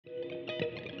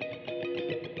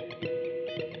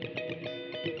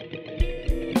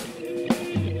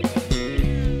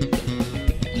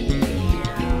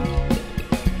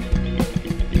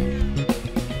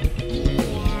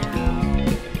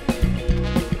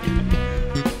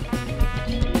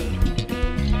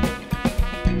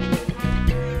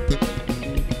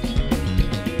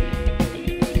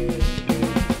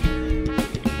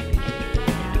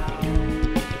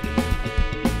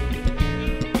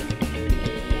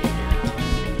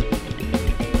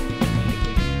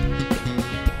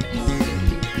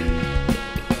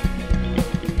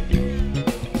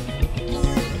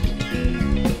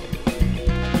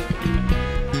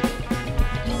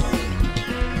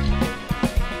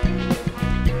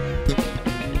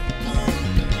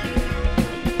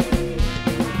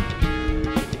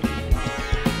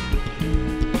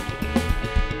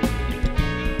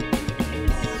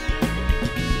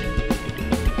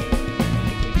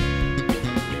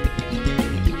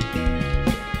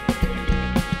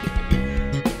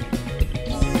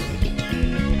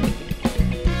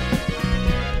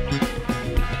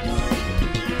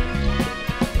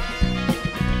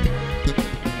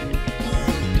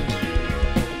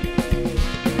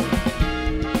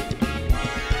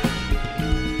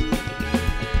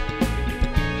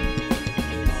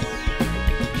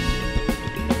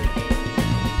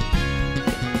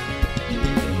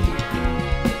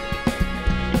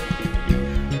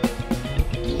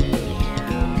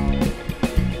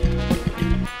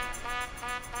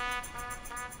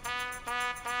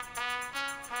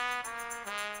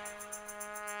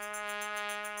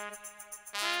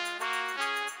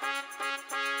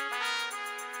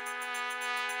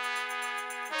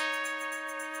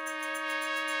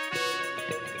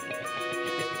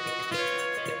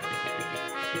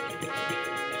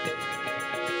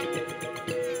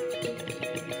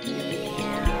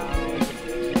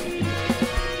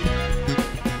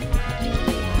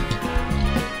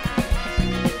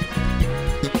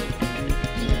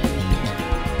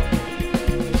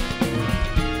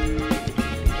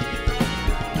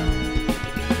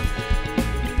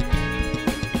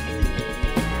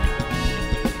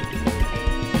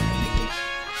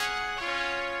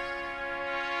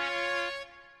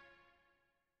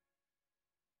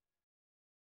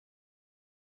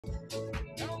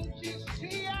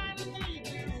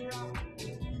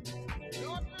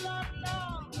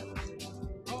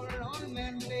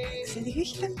Wechsel die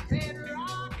Richtung.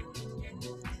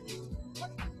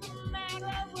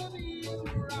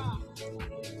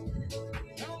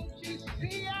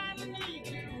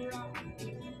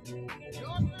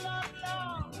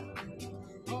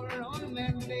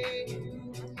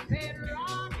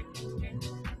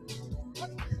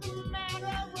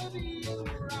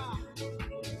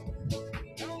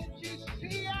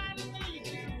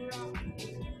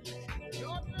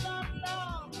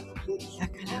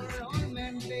 Locker laufen.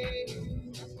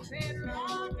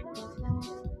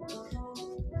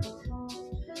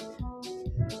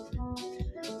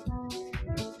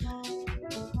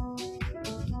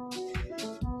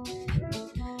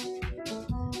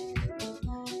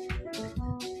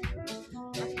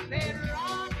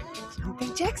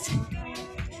 Jumping Jacks.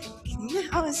 Knie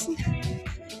nach außen.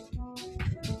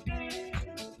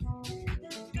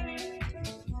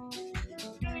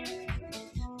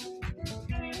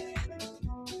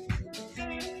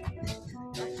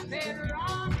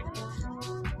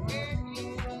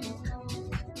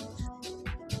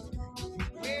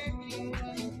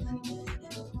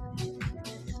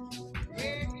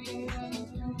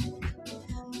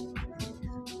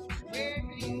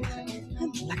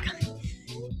 Und locker.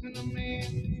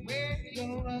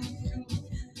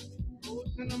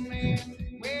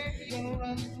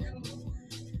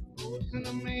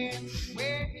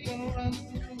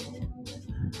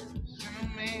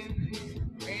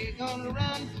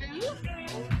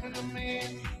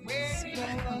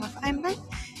 Super, auf ein Bein,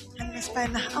 anderes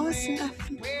Bein nach außen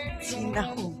öffnen, ziehen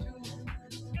nach oben.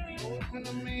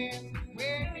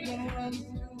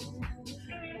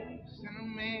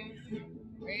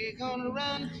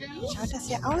 Schaut, dass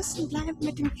ihr außen bleibt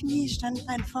mit dem Knie,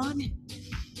 Standbein vorne.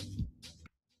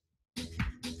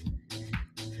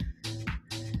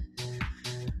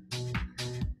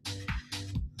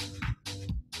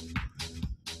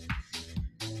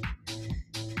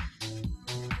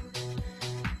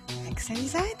 Wechsel die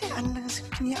Seite, anderes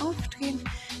Knie aufdrehen,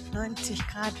 90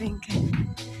 Grad Winkel,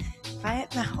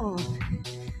 weit nach oben.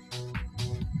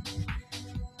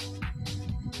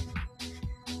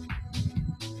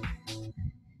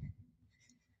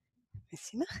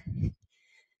 Bisschen noch.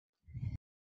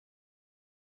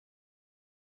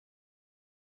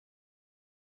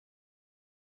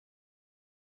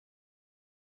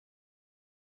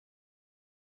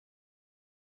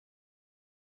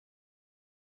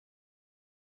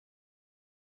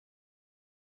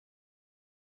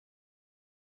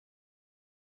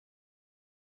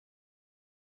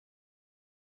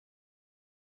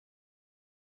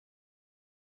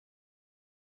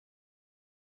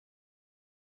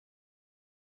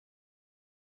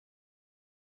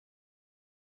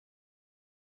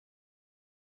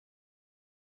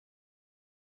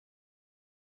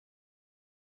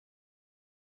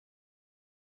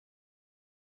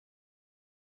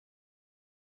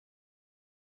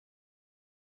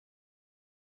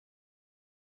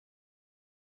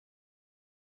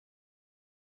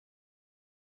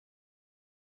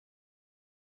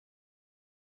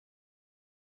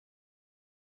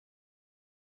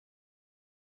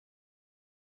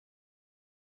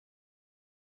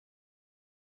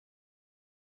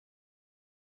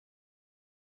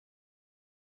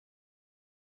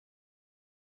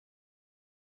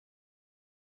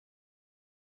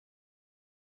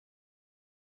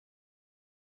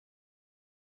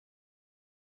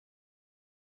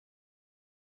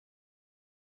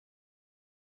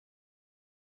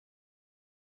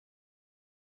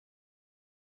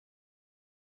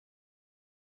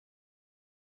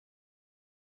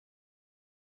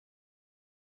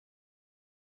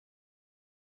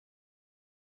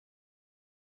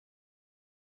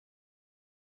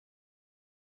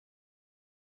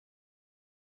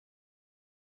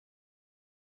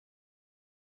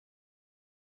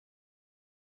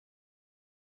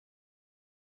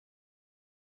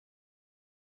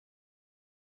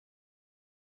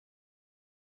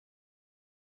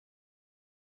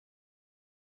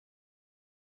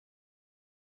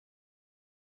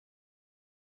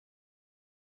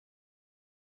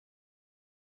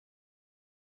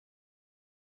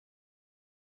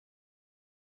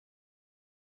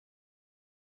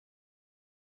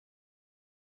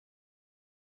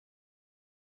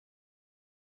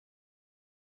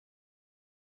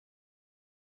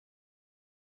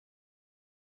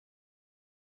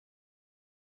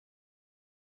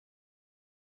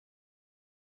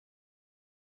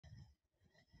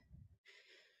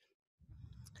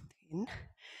 Drehen.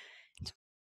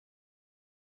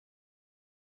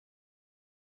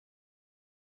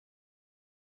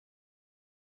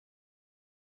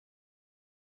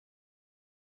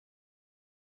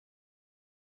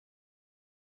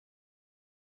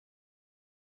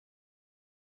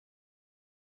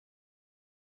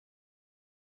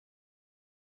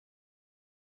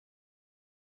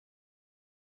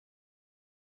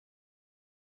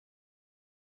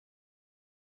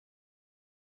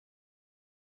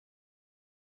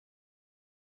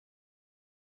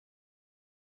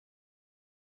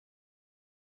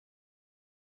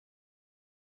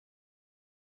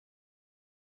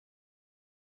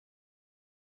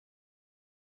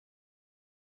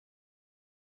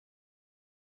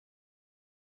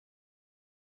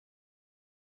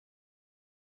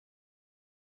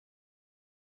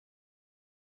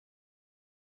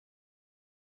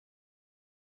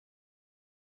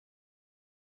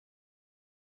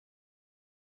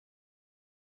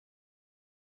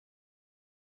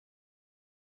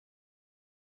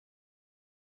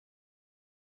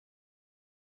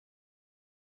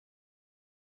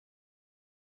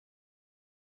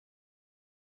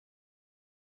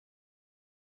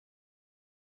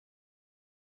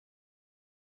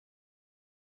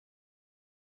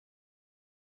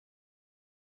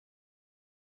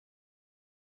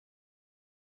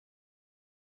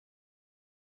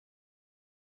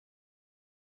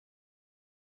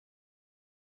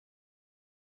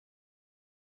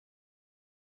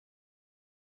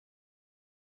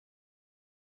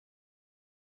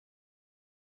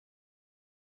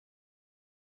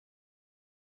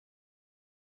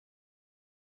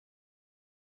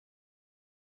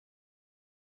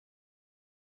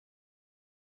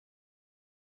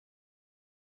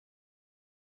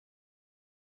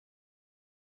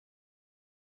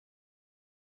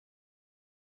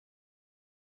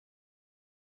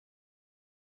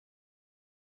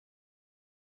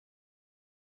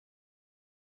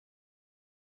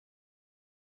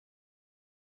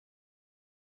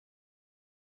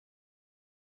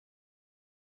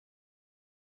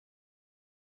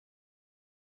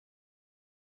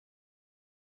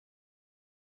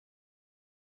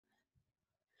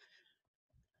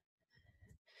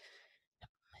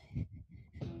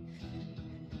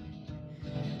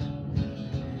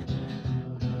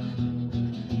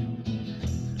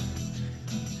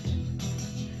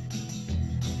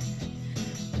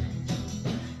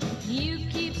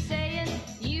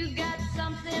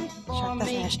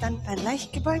 Standbein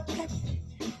leicht gebeugt bleibt.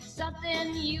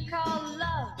 Something you call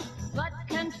love, but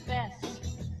confess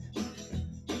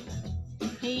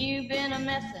you've been a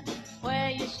messin' where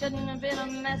you shouldn't have been a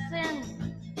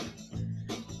messin',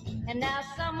 and now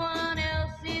someone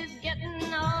else is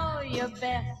getting all your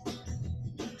best.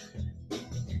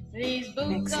 These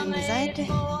boots are Wechselnde made Seite.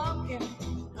 for walking,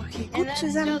 Auch hier gut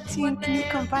zusammenziehen, Knie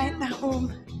kommt weit nach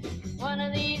oben. one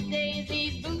of these days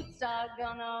these boots are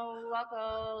gonna walk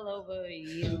all over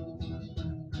you.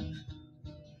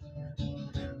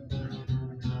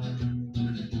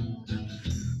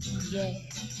 Yeah.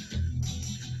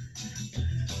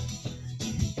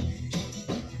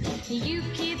 You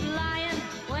keep lying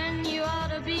when you ought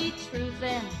to be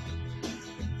truthin',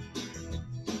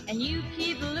 and you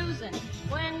keep losing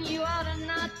when you ought to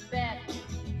not bet.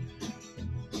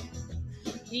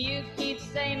 You keep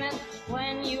saying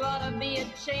when you ought to be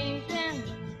a-changin'.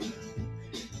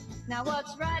 Now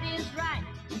what's right is right,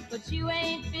 but you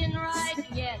ain't been right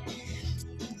yet.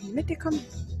 In die Mitte kommen,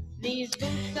 These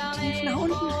boots are tief made nach for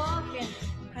unten, walking,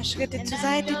 ein paar Schritte and zur that's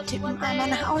Seite, just tippen what einmal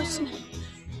nach they'll außen, do.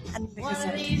 andere One of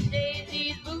Seite. these days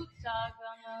these boots are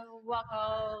gonna walk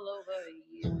all over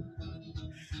you.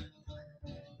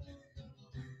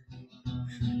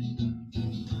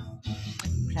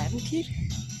 Bleiben tief.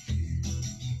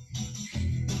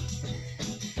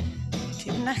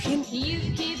 Tippen nach hinten. You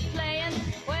keep playing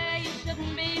where you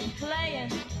shouldn't be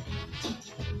playing,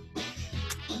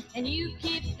 and you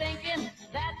keep thinking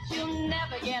that you'll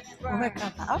never get burned.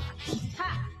 Oberkörper auf.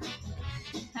 Ha!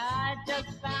 I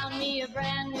just found me a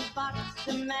brand new box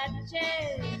of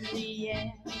matches,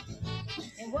 yeah.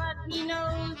 And what he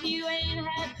knows you ain't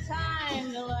had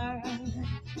time to learn.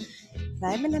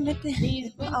 Bleiben in der Mitte,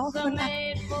 These Lippen boots auf are und ab.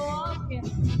 made for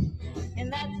walking,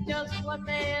 and that's just what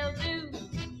they'll do.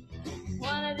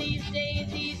 One of these days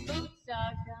these boots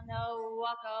are gonna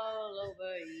walk all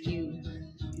over you.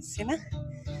 Bisschen, ne?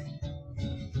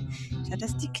 Schau,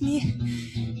 dass die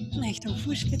Knie in Richtung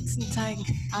Fußspitzen zeigen.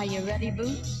 Are you ready,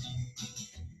 boots?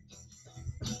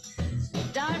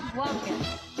 Start walking.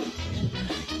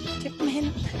 Tippen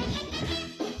hinten.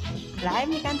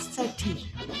 Bleiben die ganze Zeit tief.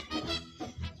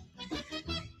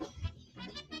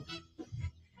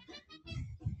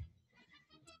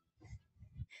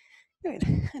 Gut,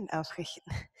 und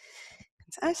aufrichten.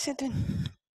 Ganz ausschütteln.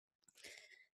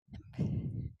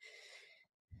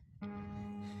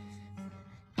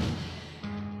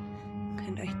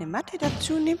 Könnt euch eine Matte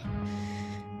dazu nehmen.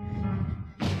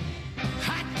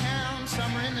 Hot town,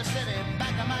 summer in the city,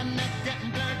 back of my neck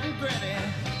getting dirt and gritty.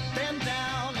 Bend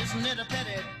down, isn't it a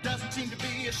pity? Doesn't seem to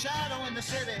be a shadow in the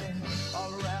city.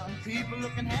 All around, people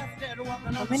looking half dead,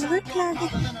 walking on the in sidewalk, Rücklage.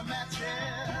 hotter than a match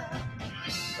here.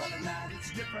 But at night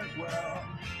it's a different world.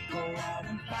 Go out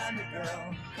and find a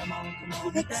girl. Come on, come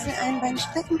on. Wechsel ein Bein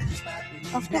strecken,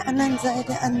 auf der anderen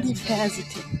Seite an die Ferse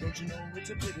tippen. Don't you know it's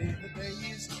a pity the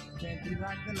days can't be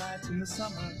like the nights in the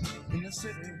summer, in the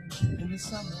city, in the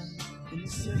summer, in the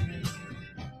city.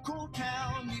 Cool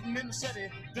town, even in the city,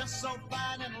 just so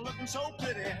fine and looking so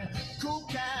pretty. Cool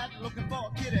cat looking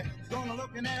for a kitty, gonna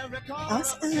look in every corner of the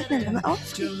Ausatmen, city. einmal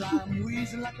Till aufrichten. I'm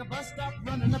wheezing like a bus stop,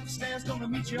 running up the stairs, gonna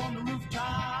meet you on the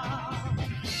rooftop.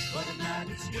 But at night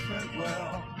it's a different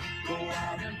world. Go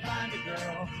out and find a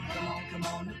girl. Come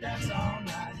on and dance all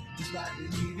night. Just like we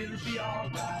need, it'll be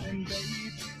alright. And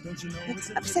babe, don't you know it's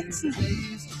a pity Absetzen. the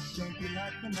days can't be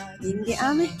like the nights. Legen die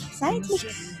Arme seitlich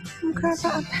vom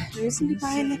Körper ab, lösen die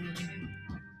Beine,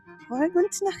 rollen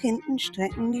uns nach hinten,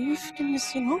 strecken die Hüfte ein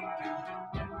bisschen hoch,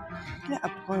 wieder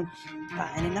abrollen,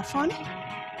 Beine nach vorne.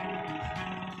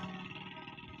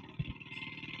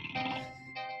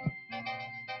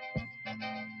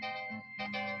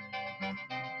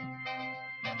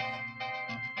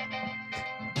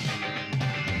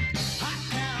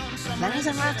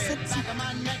 Langsam aufsetzen.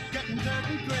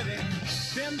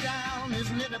 Bend down,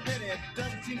 isn't it a pity?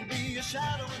 Doesn't seem to be a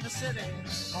shadow in the city.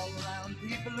 All around,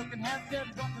 people looking half dead,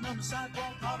 walking on the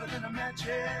sidewalk, hotter than a match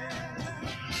head.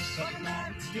 But now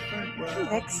it's a different world.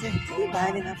 Wechsel, die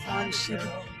Beine nach vorne schieben.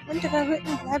 Unterer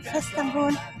Rücken bleibt fest am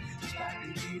Boden.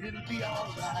 It'll be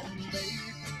alright,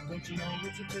 babe. Don't you know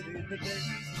it's a pity the days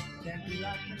can't be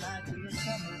like the nights in the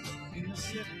summer, in the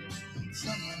city,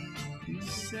 summer, in the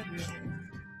city.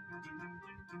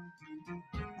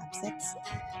 Absetzen.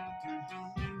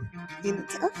 Gehen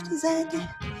jetzt auf die Seite.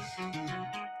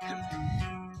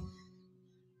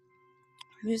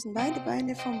 Lösen beide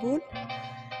Beine vom Boden.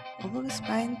 Oberes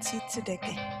Bein zieht zur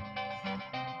Decke.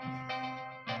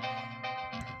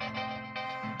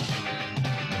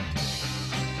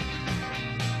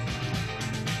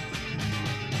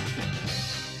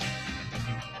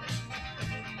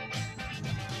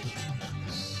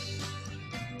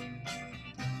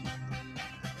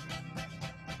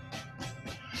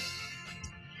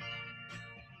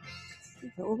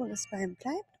 Unser oberes Bein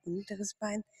bleibt, unteres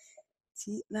Bein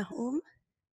zieht nach oben.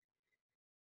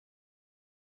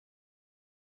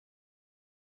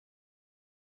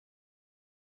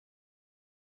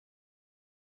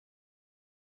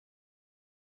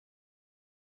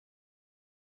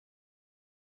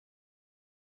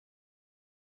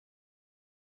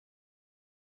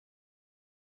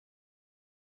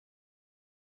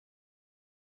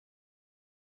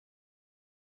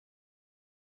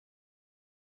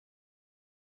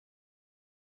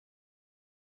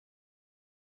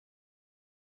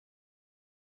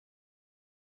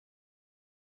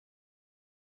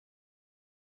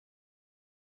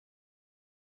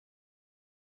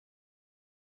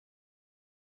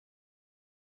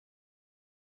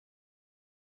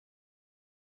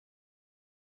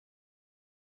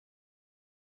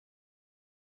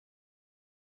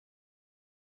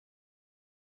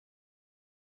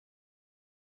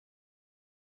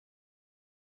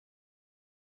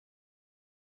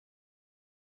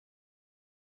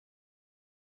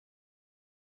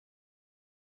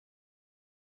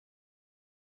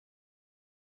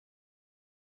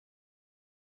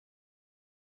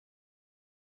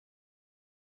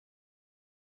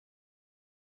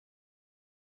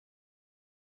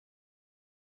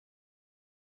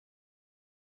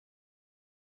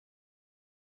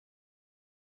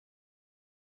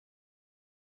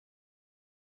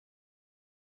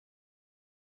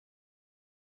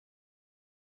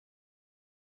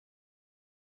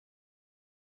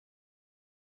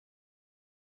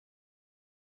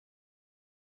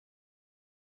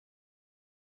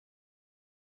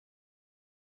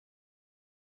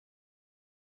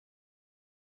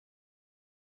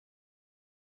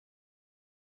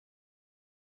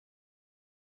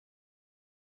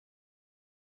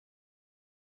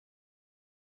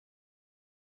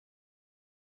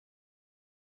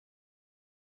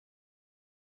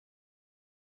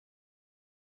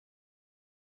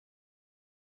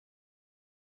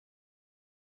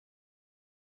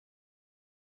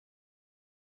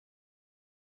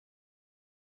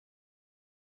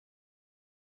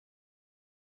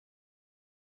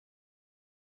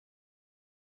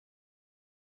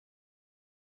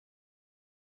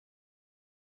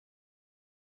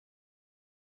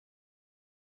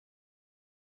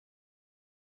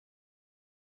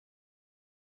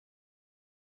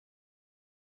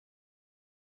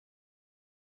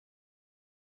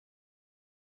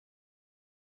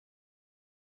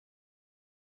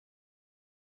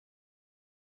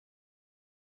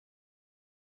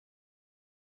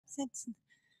 Setzen.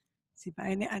 Die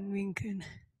Beine anwinkeln.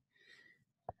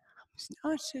 Ein bisschen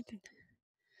ausschütteln.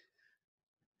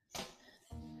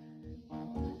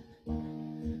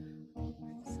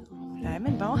 So, bleiben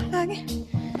in Bauchlage.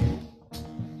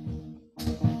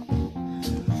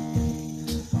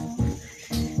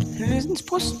 Lösen das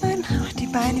Brustbein. Die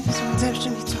Beine versuchen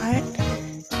selbstständig zu halten.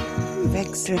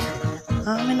 Wechsel.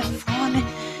 Arme nach vorne.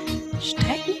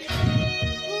 Strecken.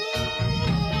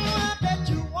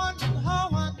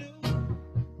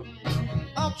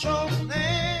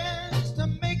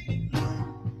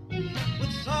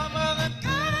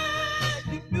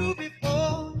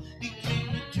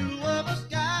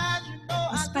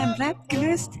 Brustbein bleibt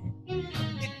gelöst.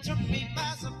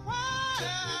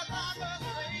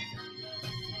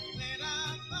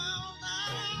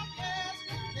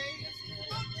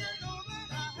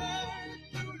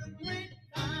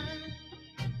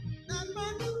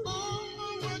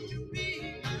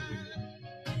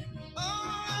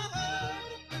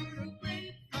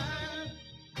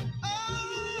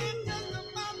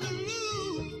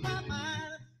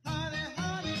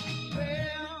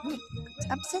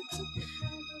 Absetzen.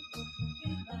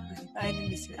 Die Beine ein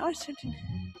bisschen ausschütteln.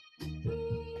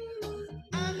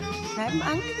 Bleiben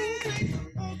angewinkelt.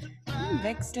 Im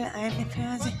Wechsel eine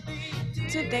Ferse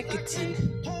zur Decke ziehen.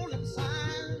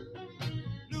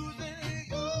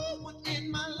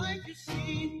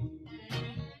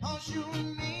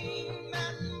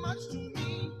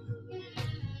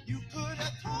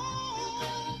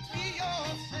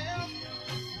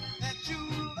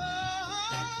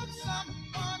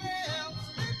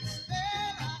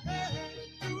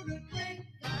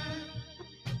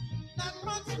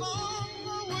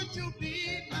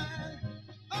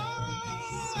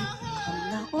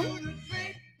 Nach oben.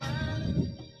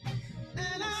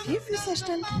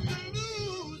 Vierfüßerstand.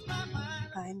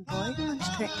 Bein beugen und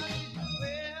strecken.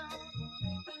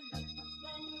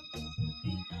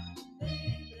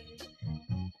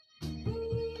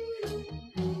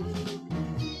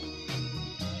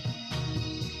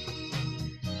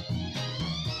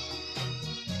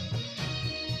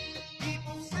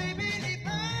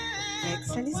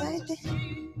 Wechsel die Seite.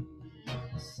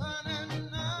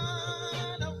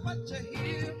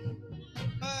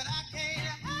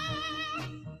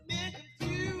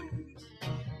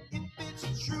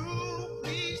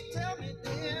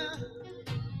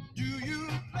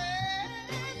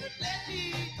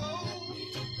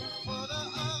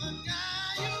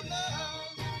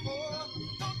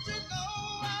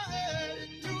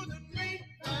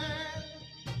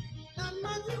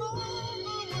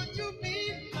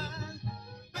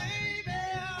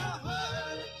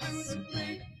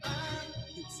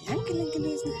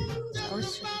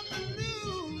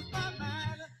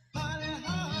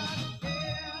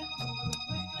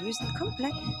 lösen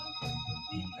komplett.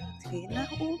 Drehen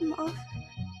nach oben auf.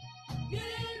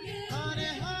 Honey,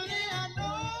 honey, I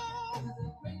know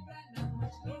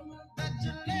that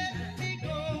you let me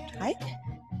go. 3,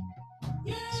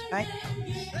 2,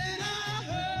 Then I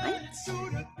heard 1. through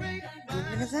the grapevine.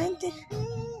 Andere Seite.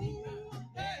 Ooh,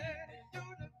 hey,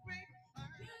 through the grapevine.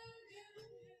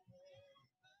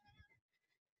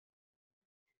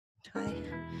 3,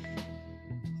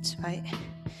 2, 1.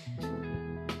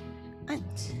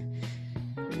 Gut.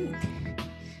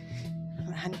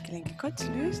 Handgelenke kurz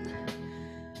lösen.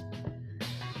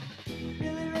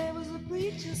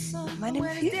 Meine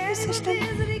Füße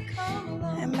stellen.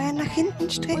 Ein Bein nach hinten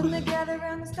strecken.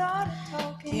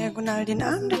 Diagonal den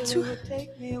Arm dazu.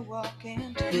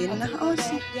 Drehen nach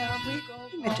außen.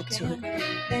 Die Mitte zurück.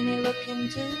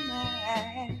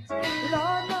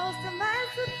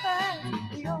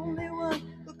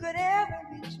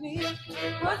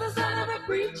 Was the son of a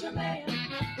preacher man,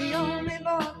 the only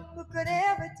boy who could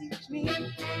ever teach me.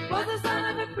 Was the son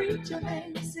of a preacher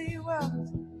man, yes he was,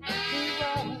 he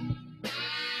was,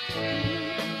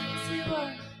 yes he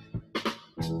was.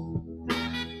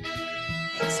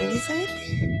 Wechsel die Seite.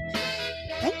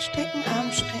 Einstrecken,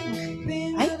 Arm strecken.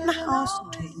 Weit nach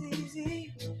außen drehen.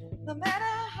 No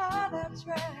matter how I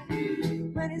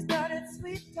tried, when he started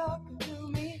sweet talking to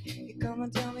me, he come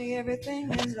and tell me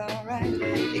everything is alright.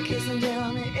 He kiss and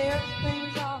tell me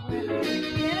everything's alright.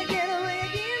 Can I get away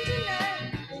again tonight?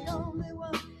 The only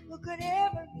one who could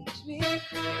ever reach me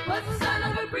was the son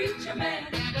of a preacher man.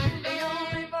 The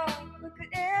only boy who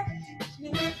could ever teach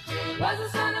me was the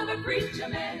son of a preacher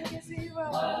man. Yes, he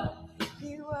was.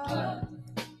 He was.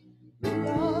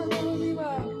 Lord, he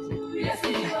was. Yes,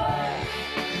 he was.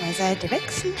 Mal Seite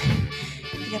wechseln.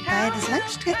 Wieder beides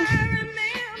langstrecken.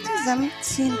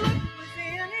 Zusammenziehen.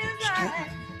 Strecken.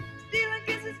 Stealing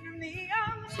kisses from me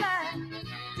on the slide.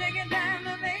 Taking time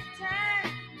to make time.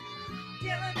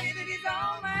 Telling me that he's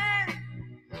all mine.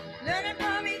 Learning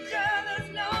from each other's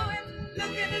knowing.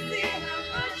 Looking to see how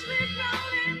much we've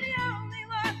grown. And the only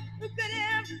one who could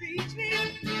ever reach me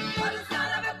was the son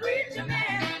of a preacher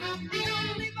man. The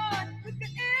only boy who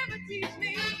could ever teach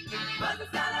me was the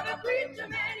son of a preacher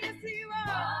man. Yes, he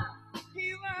was. He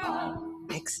was.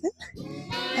 Wechseln.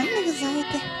 Andere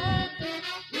Seite.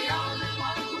 The only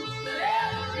one who could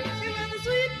ever reach me was the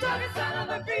sweet talking son of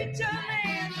a preacher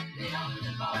man. The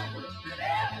only boy who could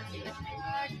ever teach me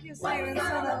was the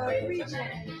son of a preacher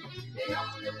man. The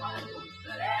only one who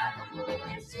could ever move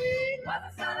me sweet was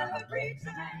the son of a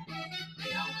preacher man.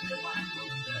 The only one who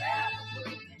could ever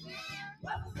move me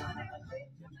was the son of a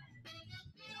preacher man.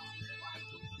 The only one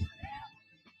who could ever.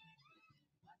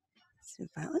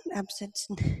 Super. Und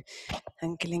absetzen.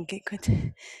 Handgelenke gut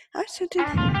ausschütteln.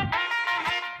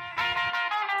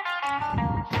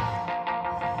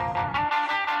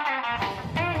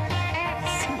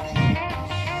 So.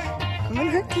 Kommen in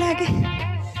Rücklage.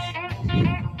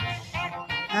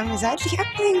 Arme seitlich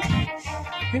ablegen.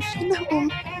 Hüften nach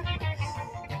oben.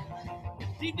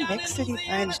 Wechsel die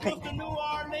Beine strecken.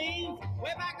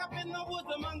 Way back up in the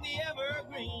woods among the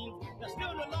evergreens, there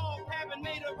stood a log cabin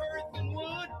made of earth and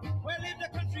wood, where lived a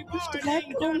country boy Hüfte bleibt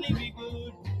named oben. Johnny Be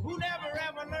Good, who never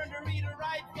ever learned to read or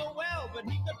write so well, but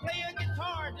he could play a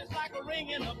guitar just like a ring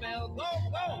in a bell. Go,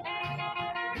 go,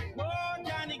 go,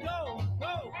 Johnny, go,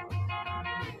 go,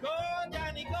 go,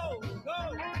 Johnny, go, go,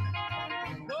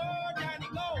 go, Johnny,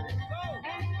 go, go,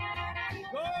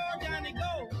 go, Johnny,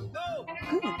 go, go,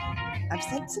 Gut.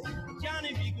 Absetzen.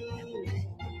 Johnny Be Good.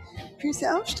 Füße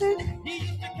aufstellen.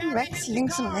 Und Wechsel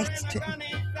links und rechts tippen.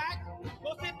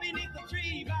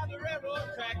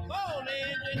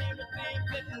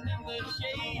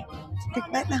 Stück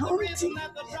weit nach oben ziehen.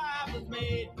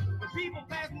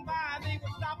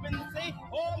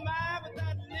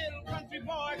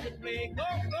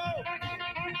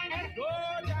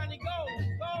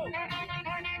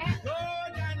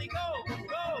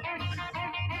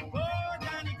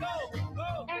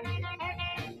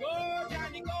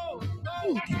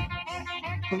 Gut.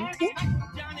 Umdrehen.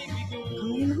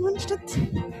 Kommen wir nochmal einen Schritt.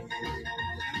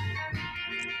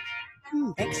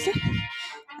 Wechsel.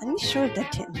 An die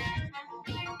Schulterchen.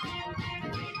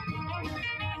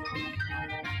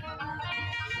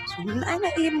 So, in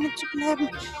einer Ebene zu bleiben.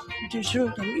 Mit den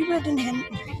Schultern über den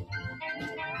Händen.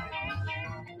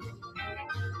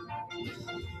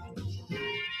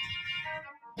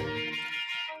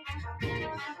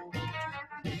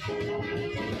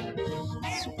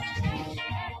 Super.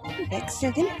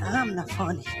 Wechsel den Arm nach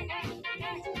vorne.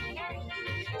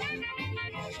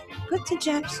 Kurze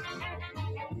Jabs.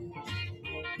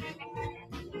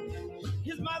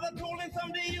 His mother told him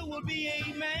someday you will be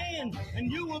 88 man,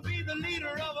 and you will be the leader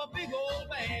of a big old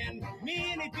band.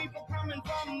 Many people coming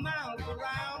from miles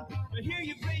around to hear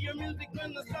you play your music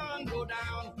when the sun go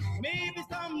down. Maybe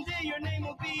someday your name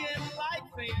will be in lights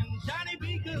saying, Johnny,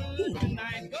 be good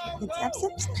tonight. Go, go, Jetzt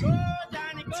absetzen. go,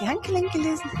 Johnny, go. Die Handgelenke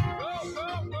lösen. Go,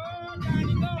 go, go,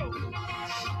 Johnny, go.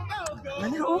 Go, go, Mal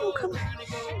nach oben kommen.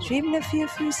 Schwebende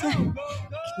Vierfüße.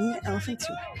 Knie auf und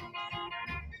zu.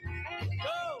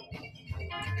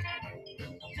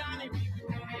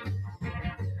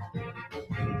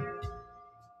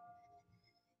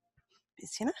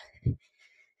 Bisschen noch.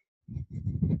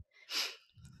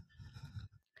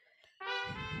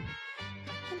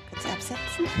 Und kurz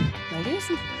absetzen. Mal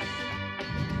lösen.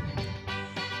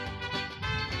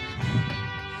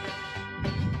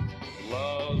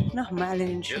 Nochmal in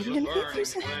den schwebenden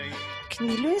Vierfüße.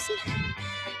 Knie lösen.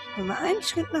 Holen wir einen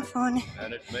Schritt nach vorne.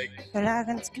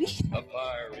 Verlagern das Gewicht.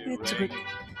 Wieder zurück.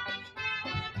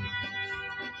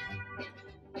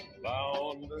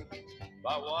 Bound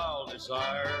by wild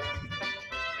desire.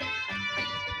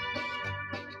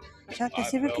 Schaut,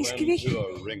 dass ihr wirklich das Gewicht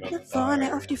nach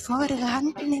vorne auf die vordere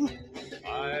Hand nehmt.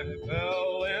 I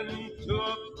fell into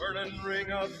a burning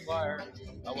ring of fire.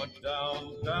 I went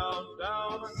down, down,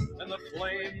 down, and the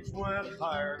flames went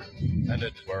higher. And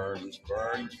it burns,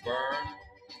 burns, burns.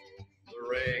 The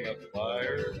ring of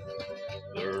fire,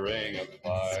 the ring of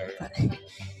fire. Super.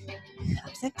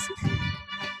 Absetzen.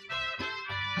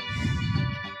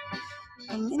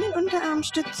 Kommen in den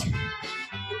Unterarmstütz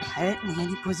und halten hier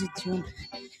die Position.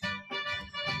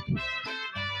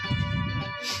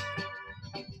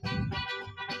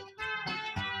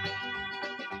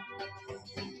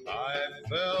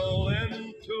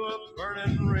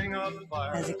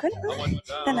 Also Sie könnten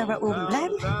dann aber oben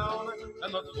bleiben.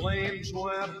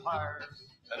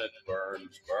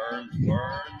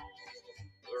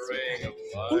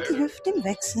 In die Hüfte im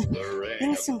Wechsel,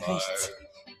 links und rechts,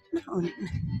 nach unten.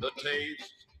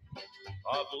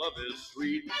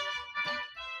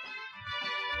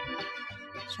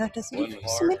 Schaut, dass ihr die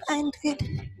Füße mit eindreht.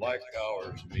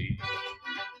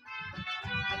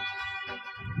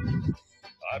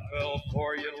 I fell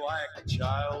for you like a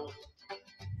child.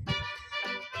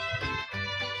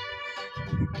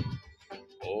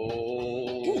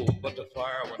 Oh, but the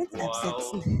fire went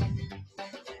wild.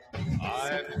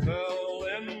 I fell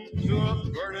into a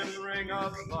burning ring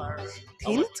of fire. I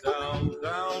went down,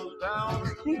 down,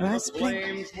 down. Reverse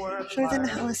Plank. Schulter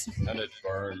nach außen. And it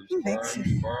burns, Im Wechsel.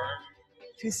 burns,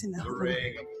 burns. Füße nach The oben.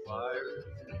 ring of fire.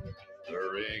 The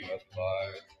ring of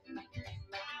fire.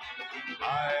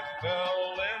 I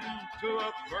fell into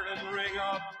a burning ring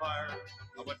of fire.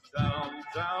 I went down,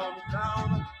 down,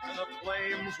 down, and the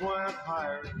flames went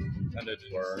higher. And it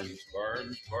burns,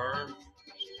 burns, burns.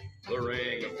 The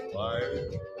ring of fire.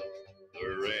 The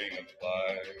ring of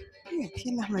fire.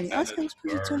 Hier nochmal die And it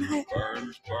Ausgangsposition burns, halten.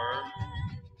 burns, burns.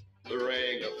 The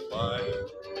ring of fire.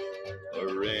 The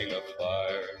ring of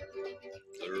fire.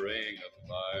 The ring of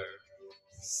fire.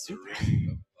 Super. Ring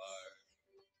of fire.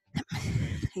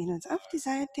 Drehen uns auf die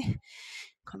Seite,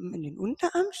 kommen in den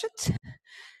Unterarmstütz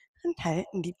und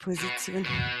halten die Position.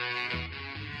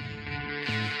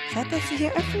 Schaut, dass Sie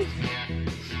hier öffnen.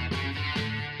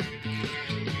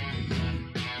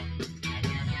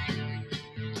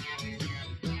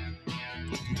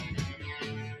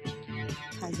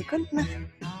 Ein paar Sekunden noch.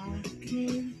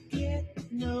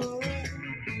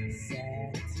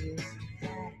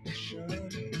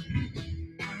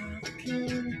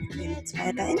 Gehen jetzt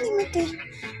weiter in die Mitte.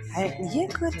 Halten hier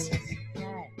kurz.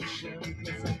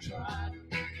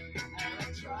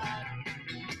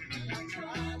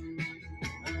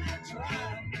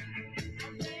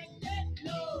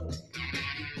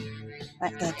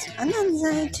 Weiter zur anderen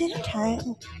Seite und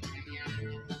halten.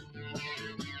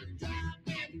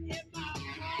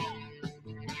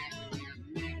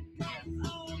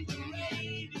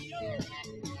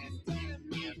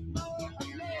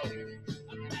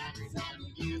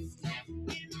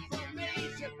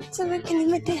 Zurück in die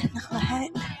Mitte, nochmal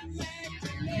halten.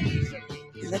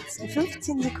 Die letzten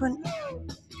 15 Sekunden.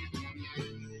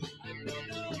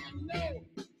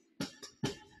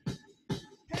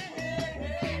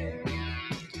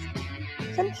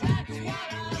 5,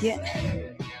 4,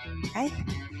 3,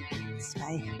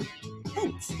 2,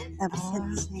 1.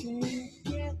 Absetzen.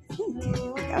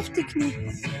 Und auf die Knie.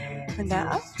 Und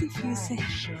da auf die Füße.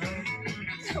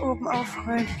 Nach oben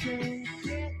aufrollen.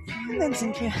 Und dann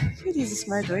sind wir für dieses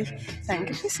Mal durch.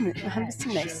 Danke fürs Mitmachen. Bis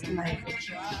zum nächsten Mal.